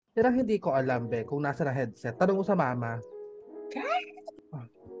Pero hindi ko alam, be, kung nasa na headset. Tanong mo sa mama.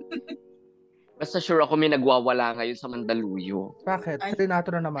 Basta sure ako may nagwawala ngayon sa Mandaluyong. Bakit? Ay.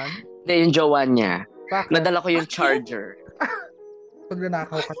 Trinato na naman? Hindi, yung jowa niya. Bakit? Nadala ko yung charger. Pag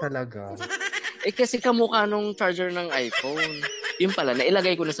nanakaw ka talaga. Kasi kamukha nung charger ng iPhone. Yung pala,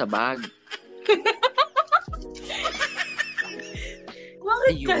 nailagay ko na sa bag.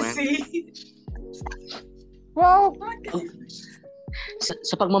 Bakit Ayun. kasi? Wow!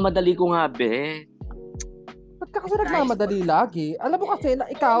 Sa pagmamadali ko nga, be. Ba't ka kasi nagmamadali lagi? Alam mo kasi na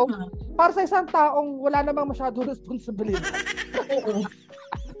ikaw, para sa isang taong wala namang masyadong responsibility. Oo.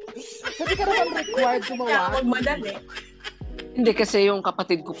 Hindi ka naman required Kaya gumawa. magmadali. Hindi kasi yung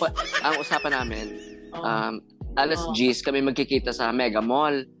kapatid ko pa, ang usapan namin, alas 10 kami magkikita sa Mega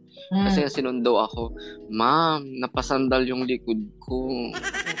Mall. Kasi sinundo ako, ma'am, napasandal yung likod ko.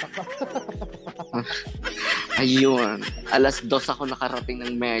 Ayun, alas 2 ako nakarating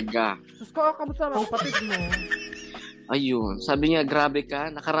ng Mega. Sus ko, kamusta naman kapatid mo? Ayun, sabi niya, grabe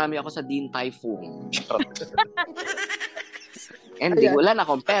ka, nakarami ako sa Din Tai Fung. Ending, wala na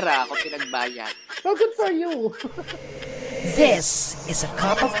akong pera, ako pinagbayad. Well, good for you. This is a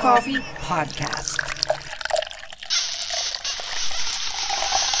Cup of Coffee podcast.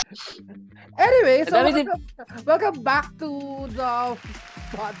 Anyway, so Dami din- welcome back to the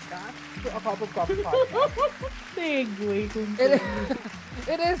podcast, to a Cup of Coffee podcast. Segue kung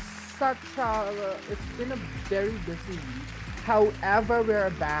It is such a, it's been a very busy week. However, we're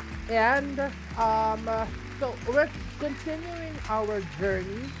back and so we're continuing our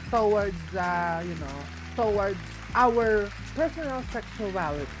journey towards towards our personal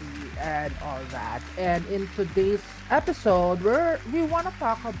sexuality and all that. And in today's episode, we want to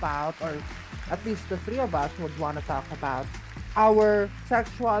talk about, or at least the three of us would want to talk about our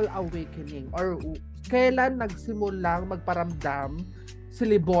sexual awakening, or kailan nagsimulang magparamdam si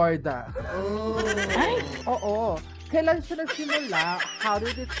Liborda. Ay! Oo. Kailan siya nagsimula? How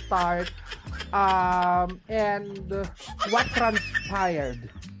did it start? And what transpired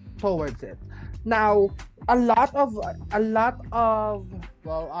towards it? Now, a lot of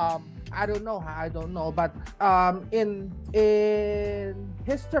well, I don't know, but in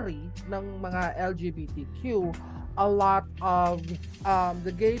history ng mga LGBTQ, a lot of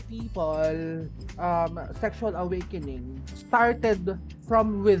the gay people sexual awakening started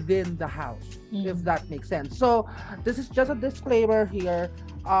from within the house, if that makes sense. So this is just a disclaimer here.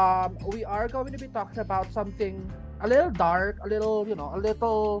 We are going to be talking about something a little dark, a little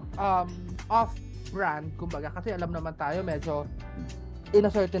off-brand, kumbaga, kasi alam naman tayo medyo in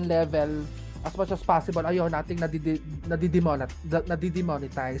a certain level, as much as possible, ayaw nating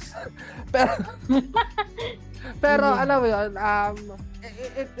nadidemonetize. pero alam mo yun,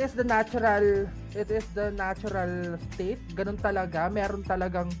 it is the natural state. Ganun talaga, meron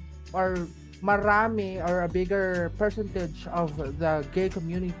talagang, or marami, or a bigger percentage of the gay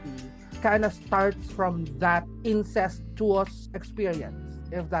community kind of starts from that incestuous experience,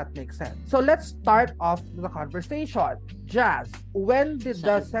 if that makes sense. So let's start off the conversation. Jazz, when did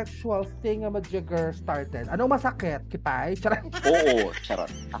the sexual thingamajigger started? Anong masakit? Kipay? Charot. Oo, charot.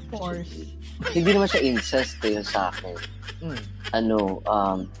 Of course. Hindi naman siya incest yung sa akin.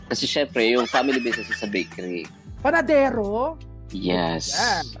 Kasi syempre, yung family business is sa bakery. Panadero? Yes.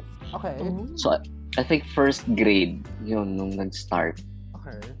 Yeah. Okay. So, I think first grade, yun, nung nag-start.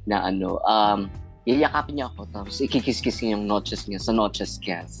 Okay. Na yayakapin niya ako, tapos ikikis-kis niya yung notches niya sa notches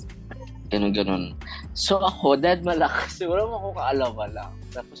gas. Ganun. So ako, dead malakas. Siguro ako kaalawa lang.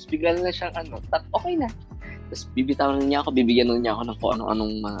 Tapos bigla na siyang okay na. Tapos bibitawan niya ako, bibigyan niya ako ng kung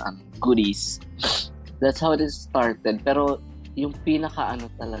anong mga goodies. That's how it started. Pero yung pinaka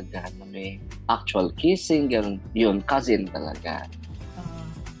talaga na may actual kissing, ganun, yun, cousin talaga.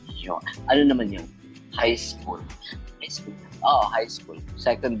 Yun. Ano naman yun? High school. High school.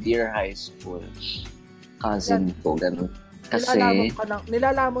 Second year high school. Cousin ko, gano'n. Kasi...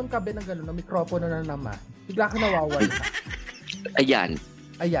 Nilalamon ka ba ng gano'n, ng mikropono na naman? Bigla ka nawawala. Ayan.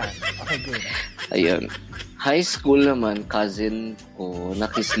 Okay, good. Ayun. High school naman, cousin ko,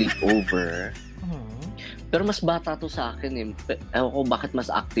 nakisleep over. Pero mas bata to sa akin eh. Ewan ko bakit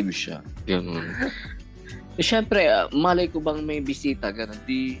mas active siya. Gano'n. Siyempre, malay ko bang may bisita, gano'n.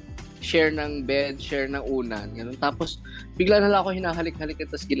 Di share ng bed, share ng unan, gano'n. Tapos, bigla na lang ako hinahalik-halik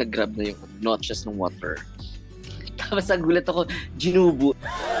at tapos ginagrab na yung notches ng water. Tapos nagulat ako, ginubo.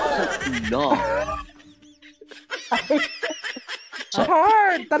 No. So,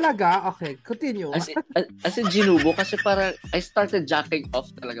 hard talaga. Okay, continue. As in ginubo kasi parang I started jacking off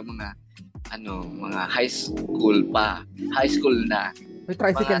talaga mga high school pa. High school na. May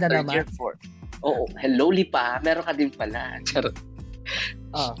tricycle na naman. Oo, hello Lipa, meron ka din pala. Charot.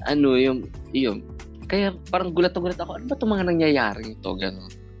 Ano, yung, kaya parang gulat ako, ano ba itong mga nangyayari ito,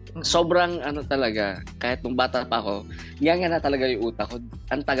 gano'n. Sobrang talaga, kahit nung bata pa ako, nga na talaga yung utak ko,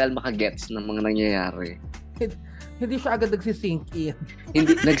 ang tagal makagets ng mga nangyayari. Hindi siya agad nagsisink in.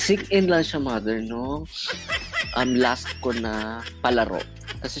 Hindi, nag-sink in lang siya, mother, no? Last ko na palaro.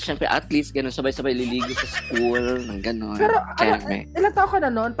 Kasi syempre, at least, gano'n, sabay-sabay liligo sa school, ng gano'n. Pero, ilang taon ka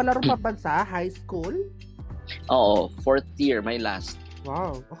na noon? Palarong pambansa? High school? Oo, 4th year, my last.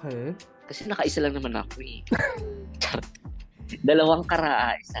 Wow, okay. Kasi nakaisa lang naman ako eh. Dalawang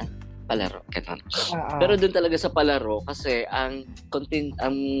karaa, isang palaro. Ganun. Pero doon talaga sa palaro, kasi ang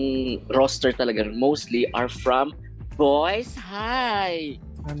roster talaga mostly are from Boys High.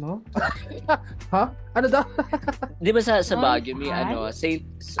 Ano? Ha? Ano daw? Di ba sa Baguio may Saint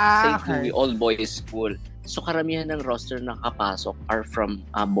okay. Louis All Boys School. So karamihan ng roster na kapasok are from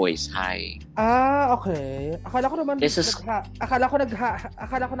Boys High. Okay. Akala ko naman akala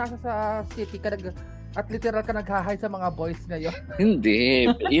ko nasa sa city ka at literal ka naghahay sa mga boys ngayon. Hindi.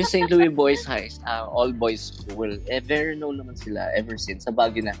 Yung St. Louis Boys High, all boys school. Very known naman sila ever since sa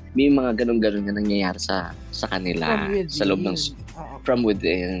Baguio na may mga ganun-ganun na nangyayari sa kanila sa loob ng from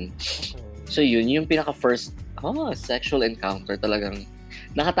within. Okay. So yun yung pinaka first sexual encounter talagang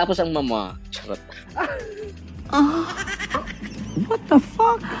nakatapos ang mama. Charot. What the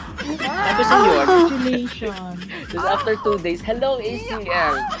fuck? Tapos yun. Congratulations. Tapos after 2 days, hello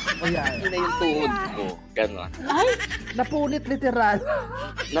ACL. Ayan. Yun na yung tuhod ko. Ganon. Ay! Napunit literal.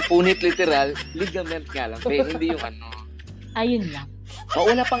 Napunit literal. Ligament nga lang. Pero hindi yung Ayun lang.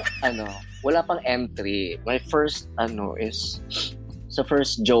 Wala pang entry. My first is sa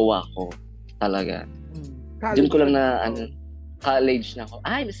first jowa ko talaga. Doon ko lang na college na ako.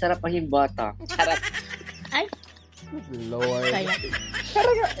 Ay, masarap pa yung bata. Charot. Ay! Lord. Saya.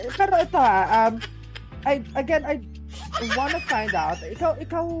 Pero ito I wanna find out.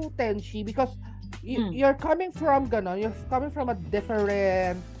 Ikaw Tenshi, because you're coming from a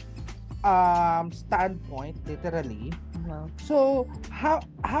different standpoint, literally. So,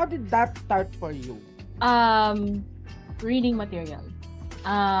 how did that start for you? Reading material.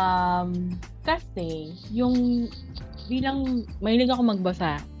 Kasi, yung bilang mahilig ako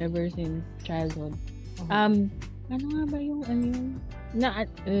magbasa ever since childhood. Ano nga ba yung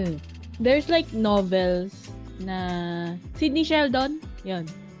there's like novels na Sidney Sheldon, yun.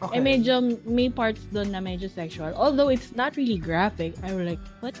 Okay. Medyo may parts doon na medyo sexual. Although it's not really graphic, I was like,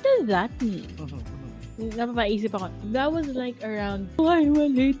 what does that mean? Napapaisip ako. That was like around, I'm a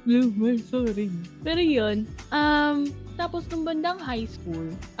late bloomer, sorry. Pero yun, tapos nung bandang high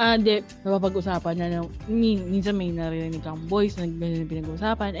school, napapag-usapan na minsan may narinig kang voice na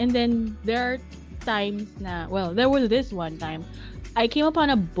pinag-usapan. And then, there are times na, there was this one time, I came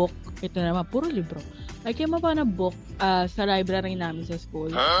upon a book, ito naman, puro libro. I came upon a book sa library namin sa school.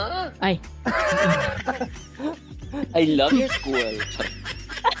 Huh? Ay. I love your school.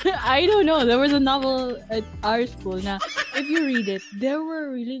 I don't know. There was a novel at our school na, if you read it, there were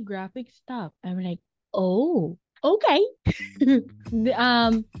really graphic stuff. I'm like, oh, okay.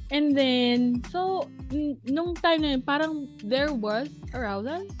 And then, so, nung time na yun, parang there was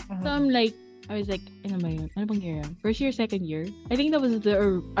arousal. So I'm like, I was like, ano ba yun? Ano bang year yun? First year, second year? I think that was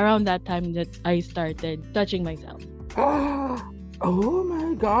around that time that I started touching myself. Oh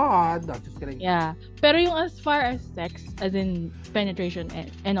my God! No, just kidding. Yeah. Pero yung as far as sex, as in penetration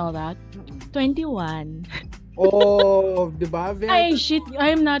and all that, 21. Oh, di ba? Ay, shit.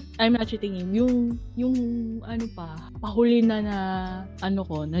 I'm not cheating you. Yung pahuli na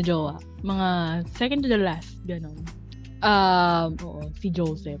na jowa. Mga second to the last, ganon. Oo, si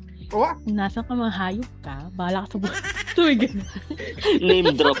Joseph. What? Kung nasa ka, mahayop ka, bahala ka sa buhay. Tumigil.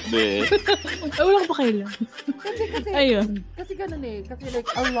 Name drop, be. Ay, wala ka pa kailan. Ayun. Kasi ganun eh. Kasi like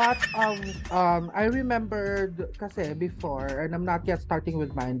a lot of, I remembered kasi before, and I'm not yet starting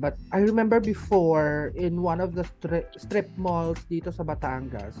with mine, but I remember before in one of the strip malls dito sa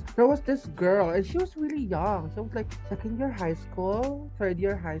Batangas, there was this girl and she was really young. She was like second year high school, third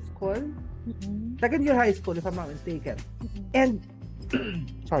year high school. Second year high school if I'm not mistaken. And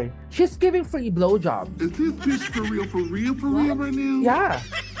sorry. She's giving free blowjobs. Is this bitch for real right now? Yeah.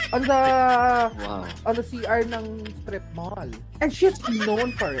 On the CR ng strip mall. And she's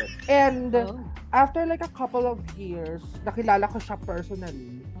known for it. And after like a couple of years, nakilala ko siya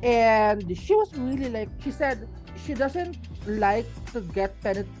personally. And she was really like, she said she doesn't like to get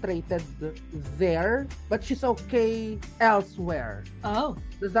penetrated there, but she's okay elsewhere. Oh.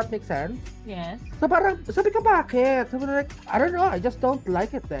 Does that make sense? Yes. So parang, sabi ko bakit? Sabi ko like, I don't know, I just don't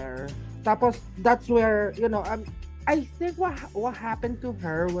like it there. Tapos, that's where, I think what happened to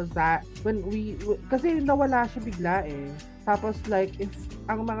her was that when kasi nawala siya bigla eh. Tapos like, if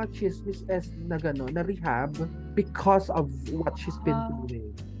ang mga chismis is na gano'n, na rehab because of what she's been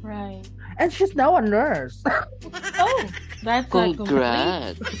doing. Right. And she's now a nurse. Oh, that's a complete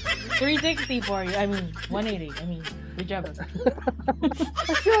Congrats. 360 for you. I mean, 180. I mean, whichever.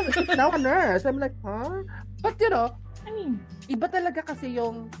 She's now a nurse. I'm like, huh? But you know, I mean, iba talaga kasi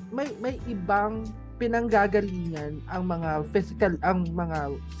yung may ibang pinanggagalingan ang mga physical, ang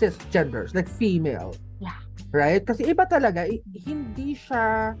mga cisgenders, like female. Yeah. Right? Kasi iba talaga, hindi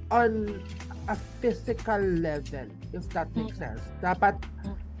siya on a physical level, if that makes sense. Dapat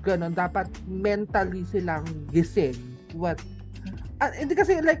ganun, dapat mentally silang gising. Hindi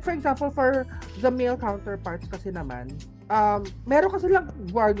kasi, like for example, for the male counterparts kasi naman, meron kasi lang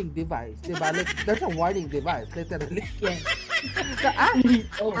warning device, di ba? Like, there's a warning device, literally. yes.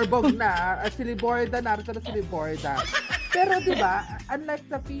 Overbog na, siliborda, narito na siliborda. Pero di ba, unlike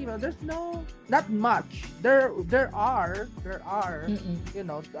the female, there's not much. There are, you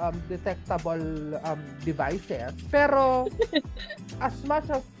know, detectable devices. Pero as much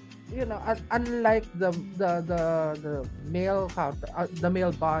as, you know, unlike the male counter, the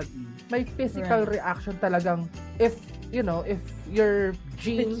male body, may physical reaction talagang if your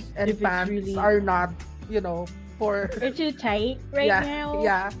jeans and pants really are not, you know, for it's too tight now.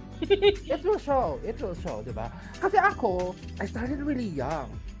 Yeah. It will show, diba? Kasi ako, I started really young.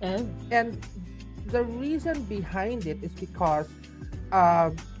 Oh. And the reason behind it is because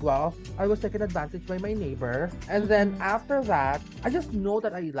well, I was taken advantage by my neighbor, and then after that, I just know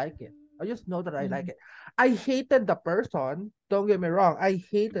that I like it. I hated the person. Don't get me wrong. I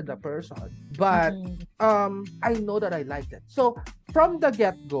hated the person. But I know that I liked it. So, from the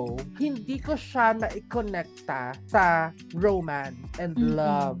get-go, hindi ko siya na-connecta sa romance and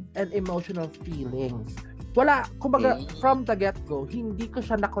love and emotional feelings. Wala, kumbaga, from the get-go, hindi ko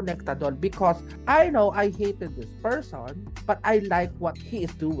siya na-connecta doon because I know I hated this person, but I like what he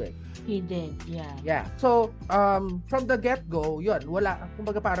is doing. He did, yeah. Yeah. So, from the get-go, yun, wala,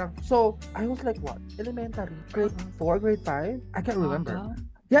 kumbaga parang, so, I was like, what? Elementary? Grade 4, grade 5? I can't remember.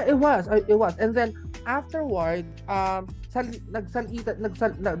 Yeah, it was. And then, afterward,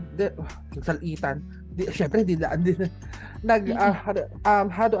 nagsalitan. Syempre,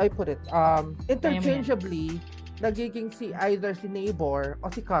 how do I put it? Interchangeably, nagiging either si neighbor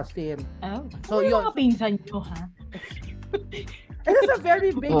o si cousin. Oh. So, yung mga pinsan nyo, ha? And it's a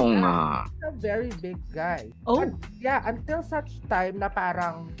very big guy. It's a very big guy. Oh. But, yeah, until such time na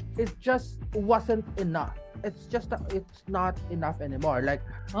parang it just wasn't enough. It's not enough anymore. Like,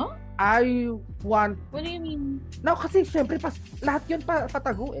 huh? I want... What do you mean? No, kasi syempre, lahat yun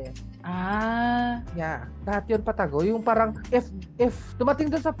patago eh. Ah. Yeah, lahat yun patago. Yung parang, if dumating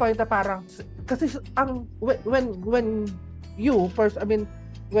doon sa point na parang, kasi when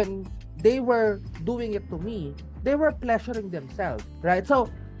they were doing it to me, they were pleasuring themselves, right? So,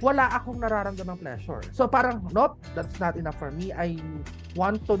 wala akong nararamdamang pleasure. So, parang, nope, that's not enough for me. I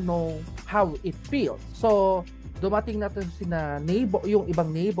want to know how it feels. So, dumating na to neighbor, yung ibang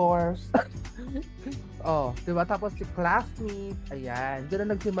neighbors. Oh, diba? Tapos si classmate, ayan, doon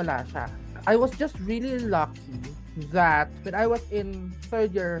na nagsimula siya. I was just really lucky that when I was in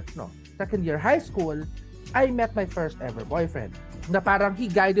second year high school, I met my first ever boyfriend. Na parang he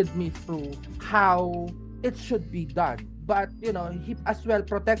guided me through how it should be done. But, you know, he as well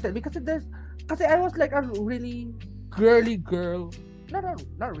protected because I was like a really girly girl. No,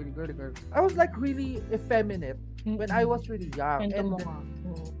 not really girly girl. I was like really effeminate when I was really young.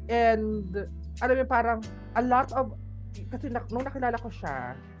 And alam mo parang a lot of, kasi nung nakilala ko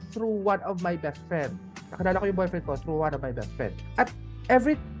siya through one of my best friend. Nakilala ko yung boyfriend ko through one of my best friend. At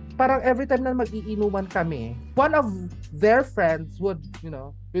every time na mag-iinuman kami, one of their friends would, you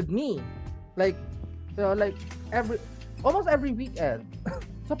know, with me, like, you know, like almost every weekend.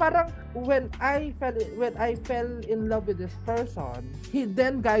 So parang when I fell in love with this person, he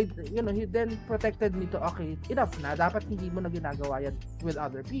then protected me to, okay, enough na, dapat hindi mo na ginagawa yan with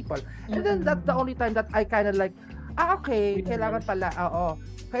other people. And then that's the only time that I kind of like, okay, kailangan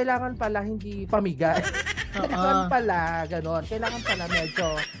pala hindi pamigay. Kailangan pala ganon, kailangan pala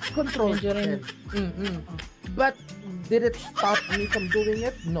medyo control. But did it stop me from doing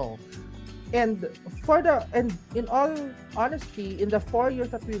it? No. And in all honesty, in the 4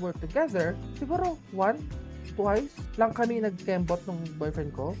 years that we were together, siguro twice lang kami nagkembot ng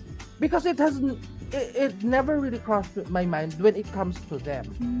boyfriend ko. Because it never really crossed my mind when it comes to them.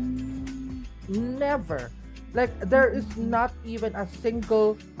 Never. Like, there is not even a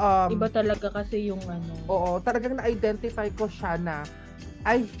single... Iba talaga kasi yung ano. Oo, talagang na-identify ko siya na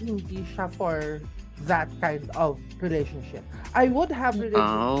ay hindi siya for that kind of relationship. I would have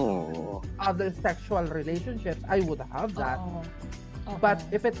Oh. other sexual relationships. I would have that. But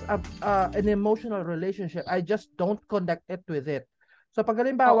if it's an emotional relationship, I just don't connect it with it. So pag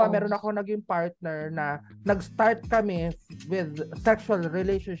halimbawa, Oo. meron ako naging partner na nag-start kami with sexual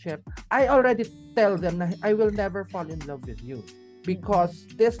relationship, I already tell them na I will never fall in love with you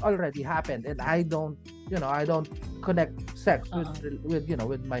because this already happened and I don't connect sex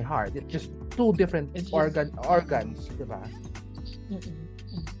with my heart. It's just two different It's just- organs, di ba?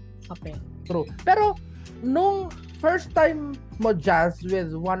 Okay. True. Pero nung first time mo jazz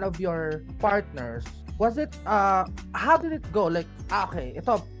with one of your partners, was it how did it go? Like, okay,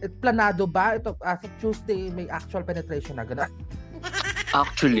 ito planado ba? Ito as of Tuesday may actual penetration na ganun.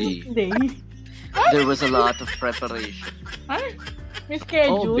 Actually, Hindi. there was a lot of preparation. Ay, may Oh,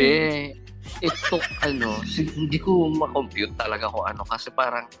 schedule. be. It took, hindi ko ma-compute talaga kung ano. Kasi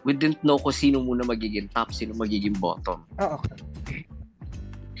parang, we didn't know kung sino muna magiging top, sino magiging bottom. Oo.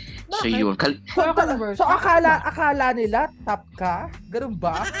 So, Bakit? yun. So akala nila top ka? Ganun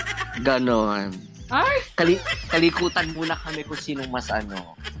ba? Ganon. Ay! Kalikutan muna kami kung sino mas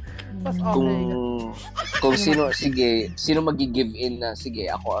Mas Kung, okay. kung sino magi-give in na, sige,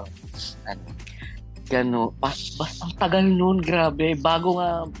 ako ang, gano'n. Basta ang tagal nun, grabe. Bago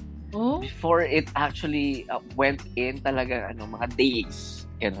nga, Oh? before it actually went in talaga, mga days.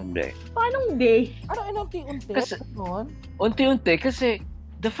 Ganun ba. Paanong day? Ano inunti-unti? Kasi- Noon? Unti-unti, kasi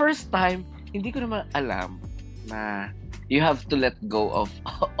the first time, hindi ko naman alam na you have to let go of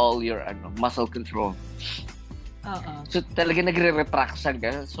all your muscle control. Oo. So talaga nagre-retract siya,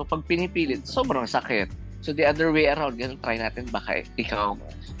 ganun. So pag pinipilit, sobrang sakit. So the other way around, ganun, try natin, baka ikaw,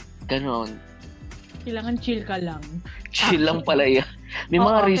 ganun. Kailangan chill ka lang. Chill lang pala yan. May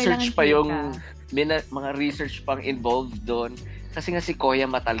mga Oo, research kailangan pa chill yung, ka. may mga research pang involved doon. Kasi nga si Koya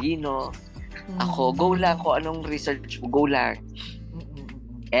matalino. Ako, go lang kung anong research mo, go lang.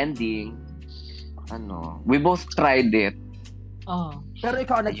 Ending, we both tried it. Oh. Pero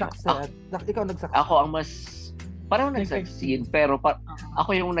ikaw ang nag-succeed. Ikaw nag-succeed. Ako ang mas, parang nag-succeed, pero ako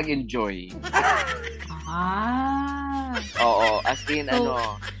yung nag-enjoy. Ah. Oo, as in, So,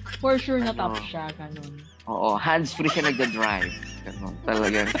 for sure na Ano? top siya, ganun. oo, hands-free siya nagda-drive. Ganun,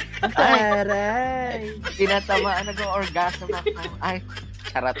 talagang. Aray! Tinatamaan, nag-orgasm ako. Ay,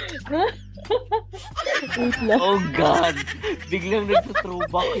 charot. Wait lang. Oh God! Biglang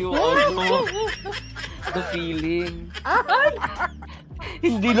nagtuthrowback yung the feeling.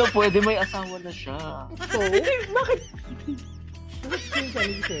 Hindi na pwede, may asawa na siya. So, Bakit? explain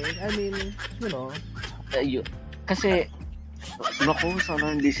anything. I mean, Kasi, naku,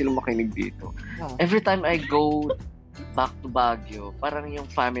 sana hindi sila makinig dito. Ah. Every time I go back to Baguio, parang yung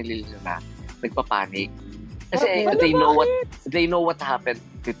family nila nagpapanik. Kasi they know what happened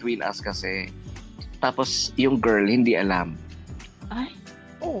between us kasi. Tapos yung girl hindi alam. Ay.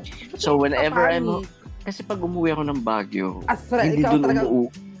 Oh, So whenever Panic. kasi pag umuwi ako ng Baguio, Asra, hindi ikaw doon talaga-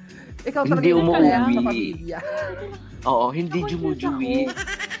 ikaw talaga hindi yung umuwi. kaya sa pamilya. Oo, hindi Ako, jumujuwi.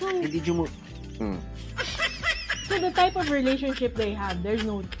 So, Hindi so the type of relationship they have, there's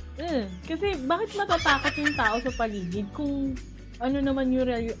no... Kasi bakit matatakot yung tao sa paligid kung ano naman yung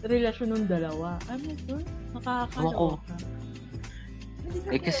relasyon ng dalawa? Ano to? Nakakaloka.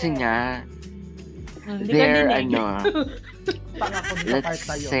 kasi nga, Hindi ka they're dinig. Pangako sa let's part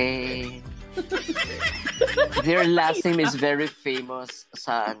na yun. say, their last name is very famous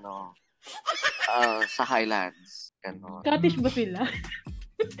sa sa Highlands. Ganon. Scottish ba sila?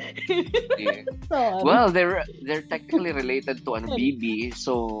 Yeah. So, Well, they're technically related to BB,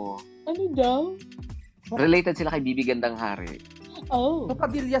 so ano daw? related sila kay BB Gandang Hari. Oh. So,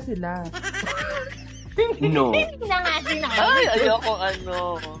 pamilya sila. No. Hindi na nga sinabi. Ay, ayoko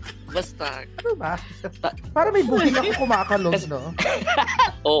Basta, Ano ba? Para may booking ako kumakalog, no?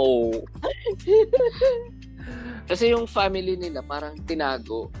 oo. Kasi yung family nila parang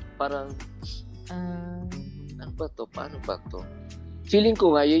tinago. Parang, ano ba to? Paano ba to? Feeling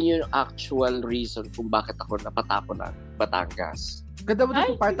ko nga, yun yung actual reason kung bakit ako napatapon ng Batangas. Ganda mo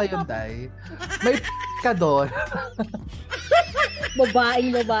Ay, sa part na yun, Day. May ka doon.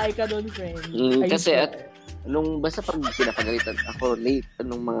 Babae ka doon, friend. Kasi basta pag pinapagalitan ako late,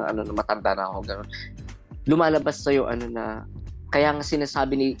 nung mga matanda na ako, gano'n. Lumalabas sa'yo, kaya nga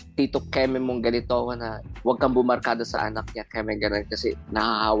sinasabi ni Tito Keme mong ganito, na huwag kang bumarkada sa anak niya, Keme, gano'n, kasi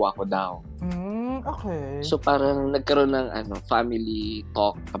nahahawa ko daw. Okay. So parang nagkaroon ng family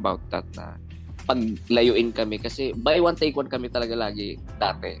talk about that na paglayuin kami kasi buy one take one kami talaga lagi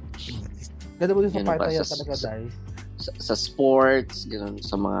dati. Ganda mo sa Yun part ba, na yun sa- talaga, Day. Sa sports, gano'n,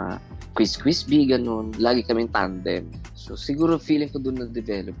 sa mga quiz-quiz bee, gano'n, lagi kaming tandem. So siguro feeling ko doon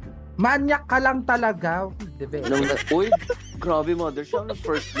na-develop. Manyak ka lang talaga. Diba? Uy, grabe mother. Siya ang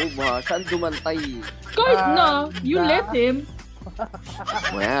first move ha. Siya ang dumantay. Kahit na, you let him.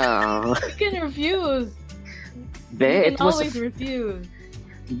 Well. You can refuse. Be, You it can was always refuse.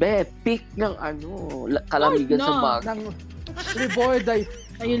 Be, peak ng kalamigan Kahit sa na. bag. Ng Liborda.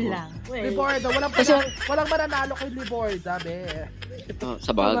 Ayun lang. Well, Liborda. Walang mananalo kay Liborda, be.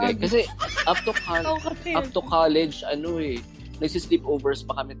 Sa bagay. Kasi up to kasi. college, nagsisleepovers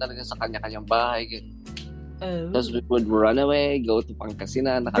pa kami talaga sa kanya-kanyang bahay. Tapos we would run away, go to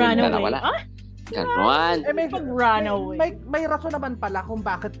Pangasinan, Run away? wala. Ah? Ganon. Pag-run away. May rason naman pala kung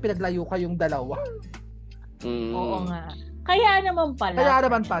bakit pinaglayo kayong dalawa. Oo nga. Kaya naman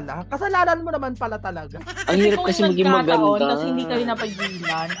pala. Kasalanan mo naman pala talaga. Ang hirap kasi maging maganda. Kasi hindi kayo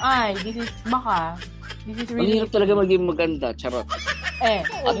napagilan. Ay, this is Ang really... hirap talaga maging maganda. Charot.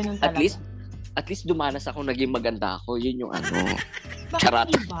 Ganun At talaga. least dumanas ako naging maganda ako. Yun yung Bakit Charot.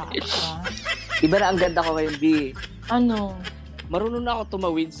 iba? Iba na ang ganda ko ngayon, B. Ano? Marunong na ako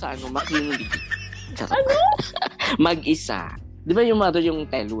tumawid sa makinig. Charot. Mag-isa. Di ba yung yung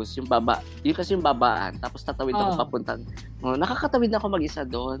telus, yung baba, yun kasi yung babaan, tapos tatawid ako papuntang, nakakatawid na ako mag-isa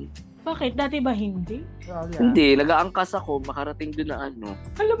doon. Bakit? Dati ba hindi? Oh, yeah. Hindi, nag-aangkas ako, makarating doon na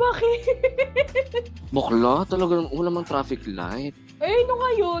Hala, bakit? Bukla, talagang wala mang traffic light.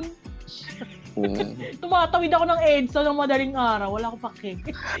 Ngayon. Tumatawid ako ng EDSA ng madaling araw, wala akong pake.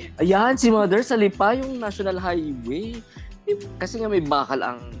 Ayan, si Mother, sa Lipa, yung National Highway. Kasi nga may bakal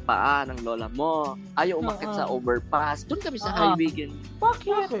ang paa ng lola mo. Ayaw umakit sa overpass. Doon kami sa highway.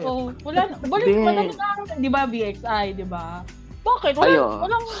 Bakit? Wala. Madaling araw, di ba, BXI, di ba? Bakit?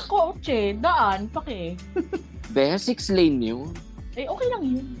 Walang kotse, daan, pake. Be, 6 lane yun. Okay lang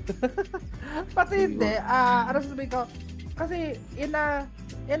yun. Pati hindi. Ano sabi ko? Kasi in a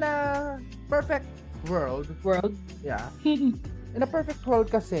perfect world. Yeah. In a perfect world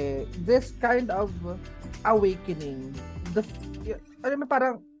kasi, this kind of awakening,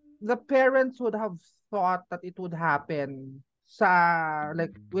 parang the parents would have thought that it would happen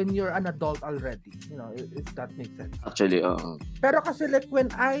like when you're an adult already, if that makes sense. Actually, Pero kasi like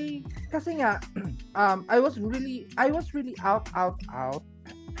kasi nga I was really out.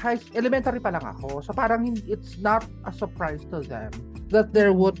 Elementary pa lang ako. So parang it's not a surprise to them that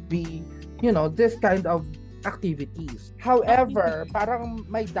there would be, this kind of activities. However, parang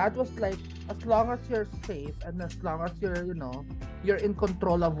my dad was like, as long as you're safe and as long as you're in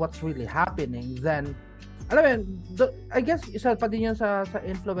control of what's really happening, then alam mo yun, I guess isa pa din yun sa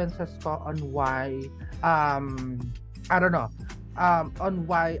influences ko on why I don't know, on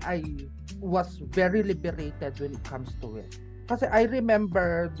why I was very liberated when it comes to it. Kasi I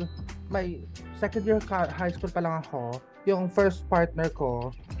remembered my second year high school pa lang ako, yung first partner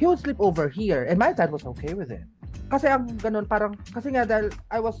ko, he would sleep over here and my dad was okay with it. Kasi ang ganun, parang, kasi nga dahil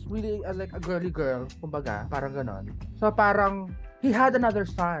I was really like a girly girl, kumbaga, parang ganun. So parang, he had another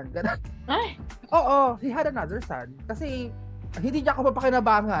son. Ganun. Ay! Oo, he had another son. Kasi, hindi niya ako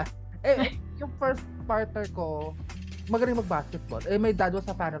mapakinabangan. Yung first partner ko, magaling mag-basketball. My dad was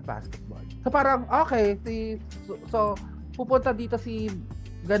a fan of basketball. So parang, okay, so pupunta dito si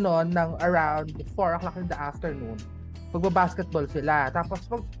ganon ng around 4 o'clock in the afternoon. Magba-basketball sila. Tapos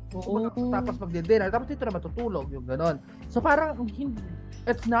magdi-dinner. Tapos dito na matutulog. Yung ganon. So parang,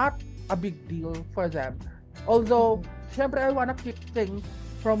 it's not a big deal for them. Although, syempre, I wanna keep things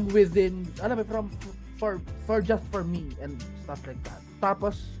from within, for just for me and stuff like that.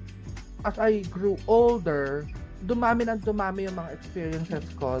 Tapos, as I grew older, dumami yung mga experiences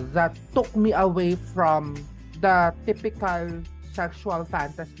ko that took me away from the typical sexual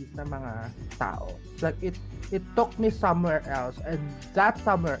fantasies ng mga tao. Like, it took me somewhere else, and that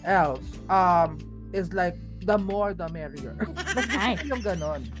somewhere else is like the more the merrier. Mas gusto yung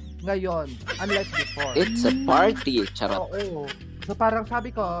ganon ngayon, unlike before. It's a party, charot. Oo. So parang sabi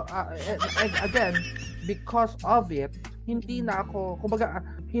ko, again, because of it, hindi ako,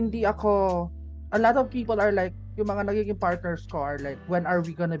 a lot of people are like, yung mga nagiging partners ko are like, when are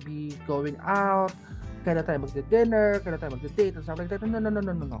we gonna be going out? Kailan tayo magdi-dinner? Kailan tayo magdi-date? And stuff like that.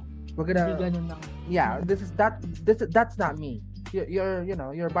 No. We're gonna, hindi ganun lang. Yeah, that's not me.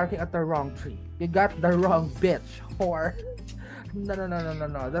 You're barking at the wrong tree. You got the wrong bitch, whore. No.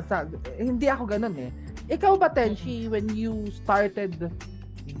 That's not, hindi ako ganun eh. Ikaw ba, Tenshi, when you started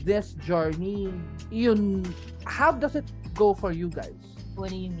this journey, how does it go for you guys? What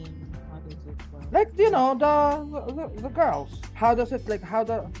do you mean? How does it go? Like, the girls. How does it, like,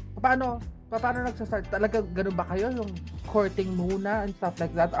 paano nagsastart? Talaga ganun ba kayo? Yung courting muna and stuff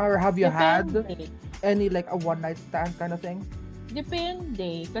like that? Or have you had any, like, a one-night stand kind of thing?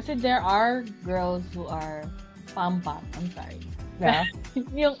 Depende. Kasi there are girls who are pampa. I'm sorry. Yeah.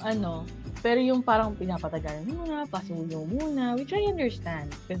 Yung pero yung parang pinapatagalan muna, pasuyo muna, which I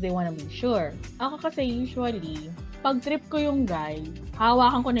understand because they wanna be sure. Ako kasi usually, pag trip ko yung guy,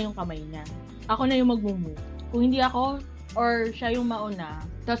 hawakan ko na yung kamay niya. Ako na yung mag-move. Kung hindi ako, or siya yung mauna,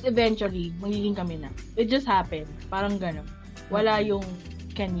 tapos eventually, magiging kami na. It just happened. Parang gano'n. Wala yung,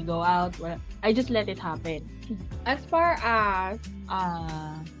 can we go out? Wala. I just let it happen. As far as,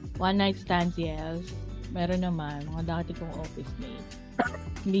 one night stands, yes. Meron naman, mga dati kong office mates.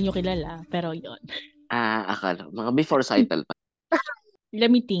 Hindi nyo kilala, pero yon. Akala. Mga before cycle pa. Let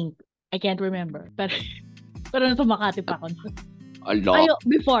me think. I can't remember. Pero tumakati pa ako. Ala. Ayo,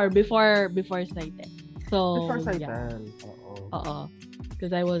 before Saitel. So, Before yeah. Saitel. Oo.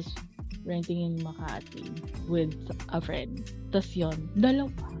 Because I was renting in Makati with a friend. Tapos yun,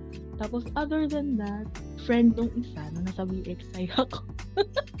 dalawa. Tapos other than that, friend nung isa na nasa BXI ako.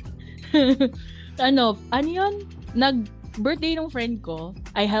 ano yun? Nag-birthday nung friend ko,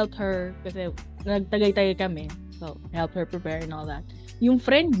 I helped her kasi nagtagay-tagay kami. So, helped her prepare and all that. Yung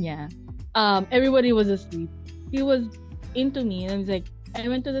friend niya, everybody was asleep. He was into me and was like, I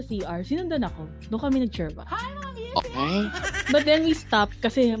went to the CR. Sinundan ako. Doon kami nag-chirba. Okay. But then we stopped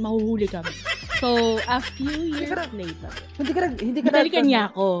kasi mahuhuli kami. So, a few years later, binalikan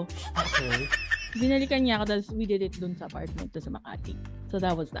niya ako. Okay. Binalikan niya ako, tapos we did it dun sa apartment sa Makati. So,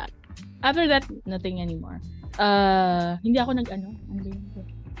 that was that. After that, nothing anymore. Hindi ako ano ba yun?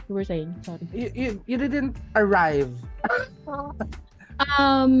 You were saying, sorry. You didn't arrive.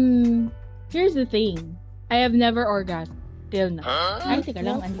 Here's the thing. I have never orgasmed till now. Ay, teka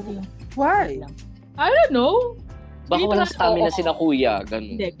lang, andito yung... Why? I don't know. Baka walang Clitoral, stamina oo. sina kuya.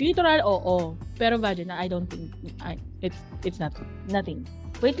 Ganun. Hindi, clitoral, oo. Pero vaginal, I don't think, it's nothing.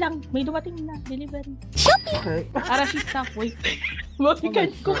 Wait lang, may dumating na, delivery. Okay. Para she's stuck, wait.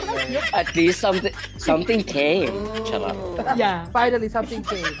 Mabigan ko kayo. At least something came. Charot. Yeah. Finally, something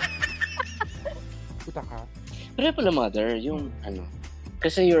came. Puta ka. Pero pala, mother, yung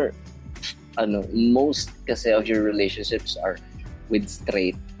kasi most kasi of your relationships are with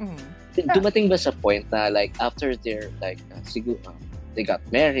straight. Dumating ba sa point na like after they're like siguro they got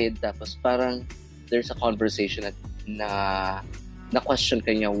married tapos parang there's a conversation na question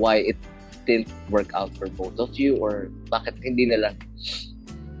kanya why it didn't work out for both of you or bakit hindi na lang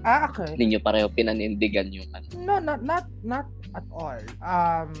Okay. ninyo pareho pinanindigan yung No, not at all.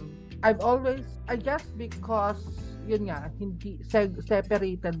 I've always, I guess because yun nga, hindi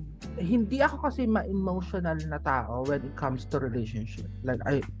separated. Hindi ako kasi ma-emotional na tao when it comes to relationship. Like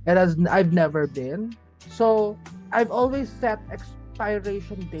I've never been. So I've always set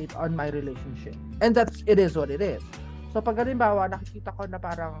expiration date on my relationship, and it is what it is. So pag halimbawa nakikita ko na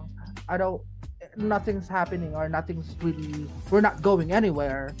parang nothing's happening or we're not going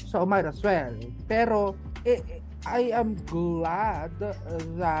anywhere, so might as well. Pero I am glad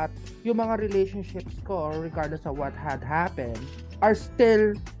that yung mga relationships ko, regardless of what had happened, are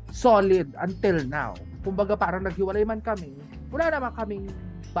still solid until now. Kumbaga parang naghiwalay man kami, wala naman kaming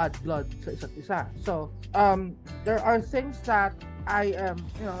bad blood sa isa't isa. So, there are things that I am,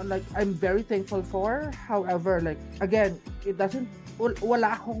 I'm very thankful for. However, like, again,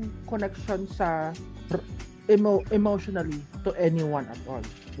 wala akong connection sa emotionally to anyone at all.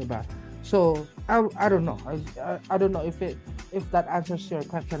 Diba? So I don't know. I don't know if that answers your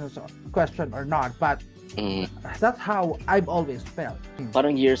question or not, but that's how I've always felt.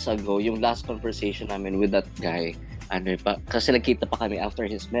 Parang years ago, yung last conversation namin with that guy, kasi nagkita pa kami after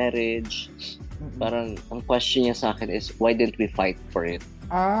his marriage. Parang ang question niya sa akin is why didn't we fight for it?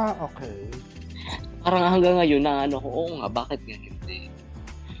 Okay. Parang hanggang ngayon na oo nga, bakit nga hindi?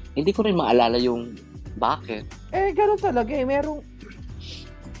 Hindi ko rin maalala yung bakit. Ganun talaga merong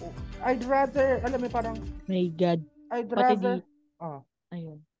I'd rather, alam mo parang My God. I'd Pati rather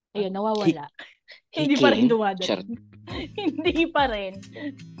Ayun, nawawala. He Hindi pa rin came. dumadaan. Hindi pa rin.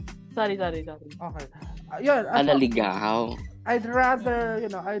 Sorry. Okay. Yun. Alaligaw. I'd rather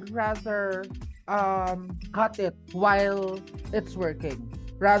cut it while it's working.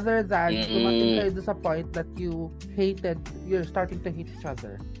 Rather than dumating kayo doon sa point that you're starting to hate each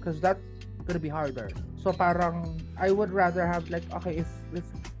other. Because that's gonna be harder. So parang I would rather have like, okay,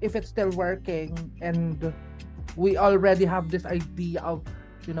 if it's still working and we already have this idea of,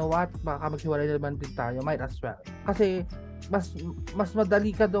 you know what, baka maghiwalay naman din tayo, might as well. Kasi mas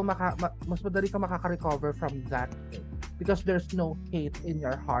madali ka makaka-recover from that thing. Because there's no hate in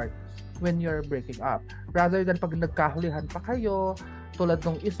your heart when you're breaking up. Rather than pag nagkahulihan pa kayo, tulad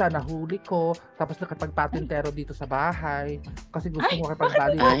nung isa nahuli ko, tapos nakipagpatintero dito sa bahay kasi gusto mo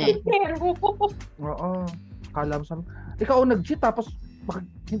kapagbalikan. Oo. Kalam sa ikaw ang nag-cheat tapos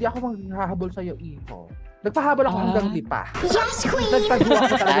hindi ako maghahabol sa iyo, iho. Nagpahabol ako hanggang lipa. Yes, Queen! Nagtagwa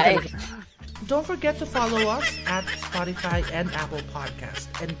ako talaga. Ay. Don't forget to follow us at Spotify and Apple Podcast.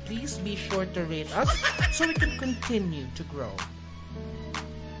 And please be sure to rate us so we can continue to grow.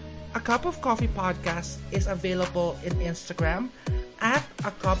 A Cup of Coffee Podcast is available in Instagram at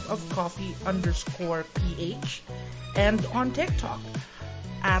acupofcoffee_ph and on TikTok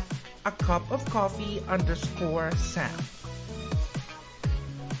at acupofcoffee_Sam.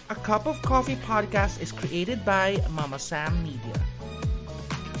 A Cup of Coffee Podcast is created by Mama Sam Media.